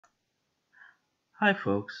Hi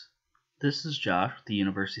folks, this is Josh with the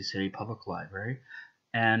University City Public Library,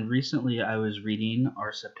 and recently I was reading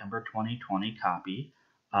our September 2020 copy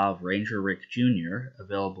of Ranger Rick Jr.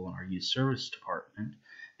 available in our Youth Service Department,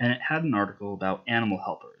 and it had an article about animal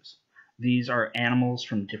helpers. These are animals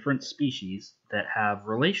from different species that have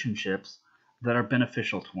relationships that are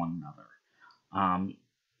beneficial to one another.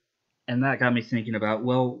 And that got me thinking about,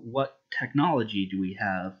 well, what technology do we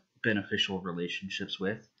have beneficial relationships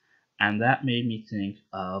with? And that made me think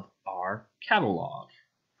of our catalog.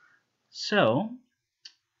 So,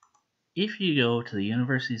 if you go to the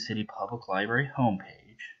University City Public Library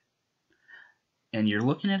homepage, and you're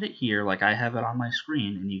looking at it here like I have it on my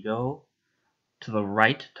screen, and you go to the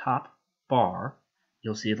right top bar,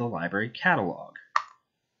 you'll see the library catalog.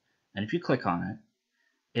 And if you click on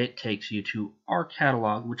it, it takes you to our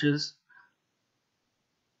catalog, which is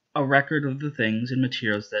a record of the things and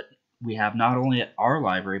materials that we have not only at our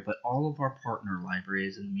library, but all of our partner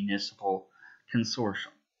libraries in the municipal consortium.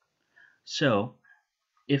 So,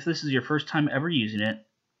 if this is your first time ever using it,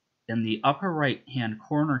 in the upper right-hand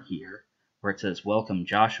corner here, where it says Welcome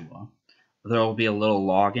Joshua, there will be a little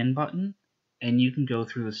login button, and you can go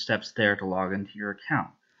through the steps there to log into your account.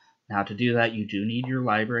 Now, to do that, you do need your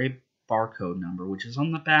library barcode number, which is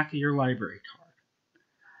on the back of your library card.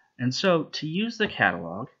 And so, to use the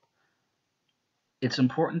catalog, it's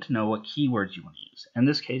important to know what keywords you want to use. In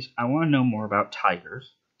this case, I want to know more about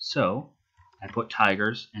tigers, so I put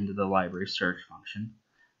tigers into the library search function,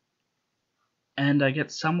 and I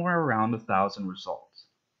get somewhere around 1,000 results.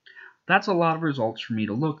 That's a lot of results for me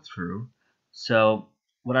to look through, so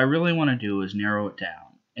what I really want to do is narrow it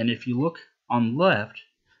down. And if you look on the left,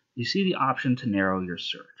 you see the option to narrow your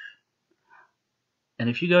search.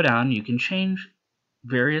 And if you go down, you can change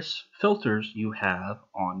various filters you have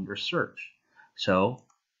on your search. So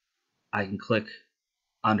I can click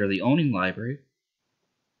under the owning library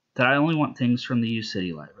that I only want things from the U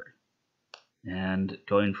City Library. And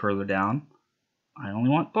going further down, I only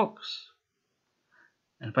want books.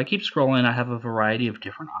 And if I keep scrolling, I have a variety of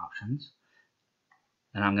different options.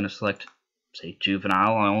 And I'm going to select, say,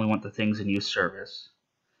 juvenile. I only want the things in youth service.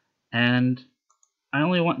 And I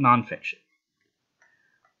only want nonfiction.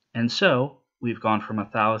 And so we've gone from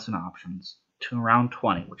 1,000 options to around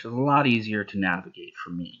 20, which is a lot easier to navigate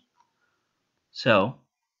for me. So,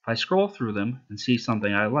 if I scroll through them and see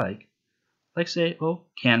something I like say, oh,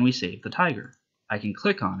 can we save the tiger? I can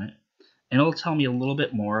click on it, and it'll tell me a little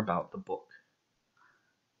bit more about the book.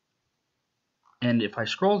 And if I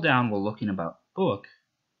scroll down while looking about the book,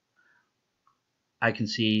 I can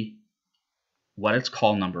see what its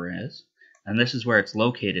call number is, and this is where it's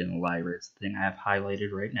located in the library. It's the thing I have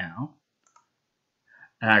highlighted right now.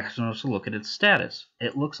 And I can also look at its status.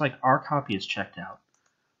 It looks like our copy is checked out,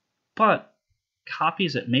 but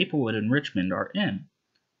copies at Maplewood and Richmond are in.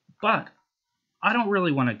 But I don't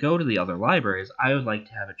really want to go to the other libraries. I would like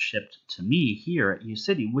to have it shipped to me here at U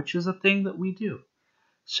City, which is a thing that we do.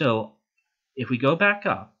 So if we go back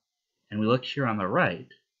up and we look here on the right,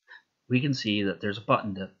 we can see that there's a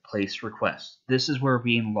button to place request. This is where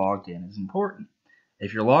being logged in is important.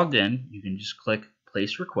 If you're logged in, you can just click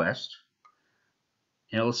place request,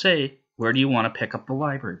 and it'll say, where do you want to pick up the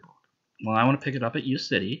library book? Well, I want to pick it up at U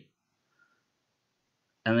City,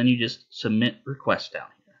 and then you just submit request down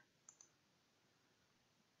here.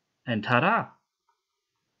 And ta-da!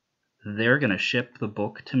 They're going to ship the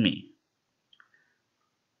book to me.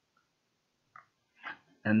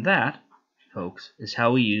 And that, folks, is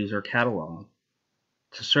how we use our catalog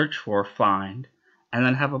to search for, find, and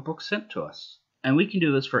then have a book sent to us. And we can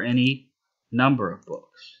do this for any number of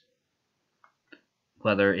books,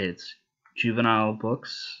 whether it's juvenile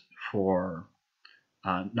books for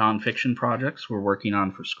nonfiction projects we're working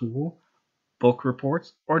on for school, book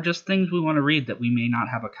reports, or just things we want to read that we may not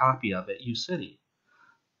have a copy of at U City.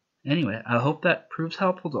 Anyway, I hope that proves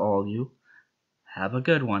helpful to all of you. Have a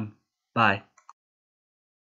good one. Bye.